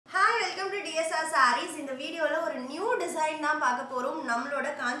CSR sarees இந்த வீடியோல ஒரு நியூ டிசைன் தான் பார்க்க போறோம். நம்மளோட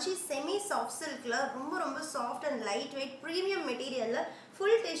காஞ்சி செமி சாஃப்ட் சில்க்ல ரொம்ப soft and light weight premium material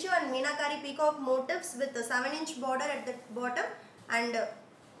full tissue and meenakari peacock motifs with a 7-inch border at the bottom and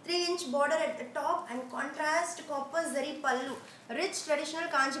 3-inch border at the top and contrast copper zari pallu. Rich traditional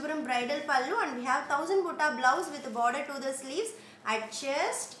Kanchipuram bridal pallu and we have 1000 butta blouse with a border to the sleeves at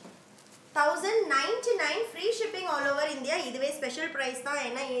chest. 1099 free shipping all over India. இதுவே special price தான்.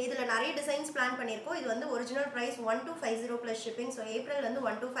 ஏன்னா இதுல நிறைய designs plan பண்ணிருக்கோம். இது வந்து original price 1250 plus shipping. So April வந்து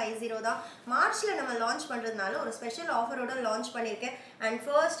 1250 தான். மார்ச்ல நம்ம லான்ச் பண்றதுனால ஒரு ஸ்பெஷல் ஆஃபரோட லான்ச் பண்ணிருக்கேன். And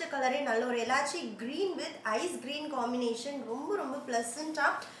first கலரே நல்ல ஒரு elaichi green with ice green combination. ரொம்ப பிளசன்ட்டா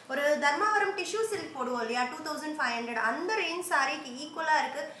ஒரு தர்மாவரம் டிஷ்யூ சில்க் போடுவோம் இல்லையா 2500 அந்த ரேஞ்ச் சாரிக்கு ஈக்குவலா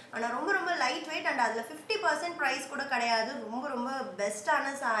இருக்கு. ஆனா ரொம்ப லைட் வெயிட் and அதுல 50% பிரைஸ் கூட கிடையாது. ரொம்ப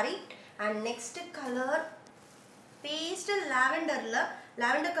பெஸ்டான sorry. And next color pastel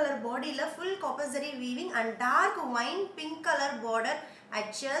lavender color body la full copper zari weaving and dark wine pink color border at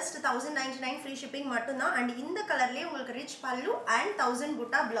just 1099 free shipping mattum and இந்த கலர்லயே உங்களுக்கு rich pallu and 1000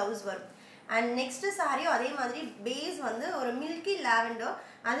 butta blouse வரும். And next saree அதே மாதிரி base வந்து ஒரு milky lavender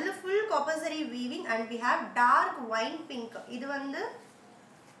அதுல full copper zari weaving and we have dark wine pink. இது வந்து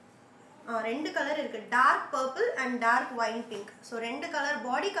ரெண்டு கலர் இருக்கு, dark purple and dark wine pink. So ரெண்டு colour,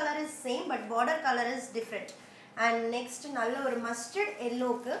 body color is same but border color is different. And next நல்ல ஒரு mustard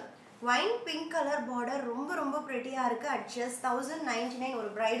yellowக்கு wine pink color border ரொம்ப pretty-ஆ இருக்கு at just 1099. ஒரு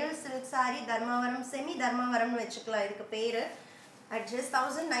bridal silk saree Dharmavaram semi தர்மாவரம்னு வெச்சுக்கலாம் இதுக்கு பேரு. at just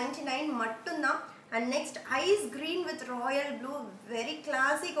 1099 மட்டும் தான். And next ice green with royal blue, very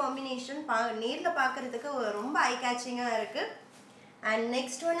classy combination. நேர்ல பார்க்கிறதுக்கு ரொம்ப eye catching-ஆ இருக்கு. And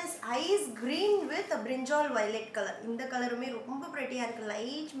next one is ice green with a brinjal violet color. இந்த கலருமே ரொம்ப pretty-ஆ இருக்கு.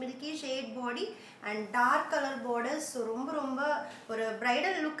 light milky shade body and dark color borders. So ரொம்ப ஒரு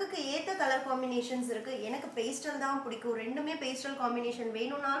bridal look-க்கு ஏத்த கலர் காம்பினேஷன்ஸ் இருக்கு. எனக்கு pastel தான் பிடிக்கும். ரெண்டுமே pastel combination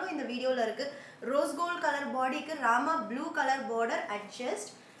வேணும்னாலும் இந்த வீடியோல இருக்கு. rose gold color bodyக்கு rama blue color border at just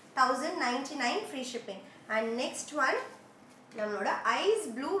 1099 free shipping. And next one நம்மளோட ice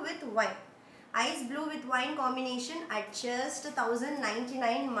blue with wine. Ice blue with wine combination at just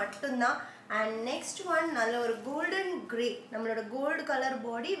 1099 மட்டும்தான். And next one நல்ல ஒரு golden grey, நம்மளோட gold color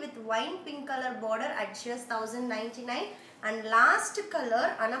body with wine pink color border at just 1099. And last color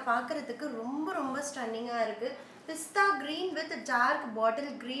ஆனா பார்க்கிறதுக்கு ரொம்ப ஸ்டன்னிங்கா இருக்கு, pista green with dark bottle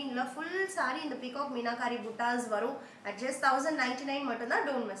greenல full saree இந்த peacock meenakari buttas வரும் at just 1099 மட்டும்தான்.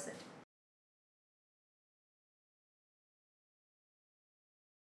 Don't miss it.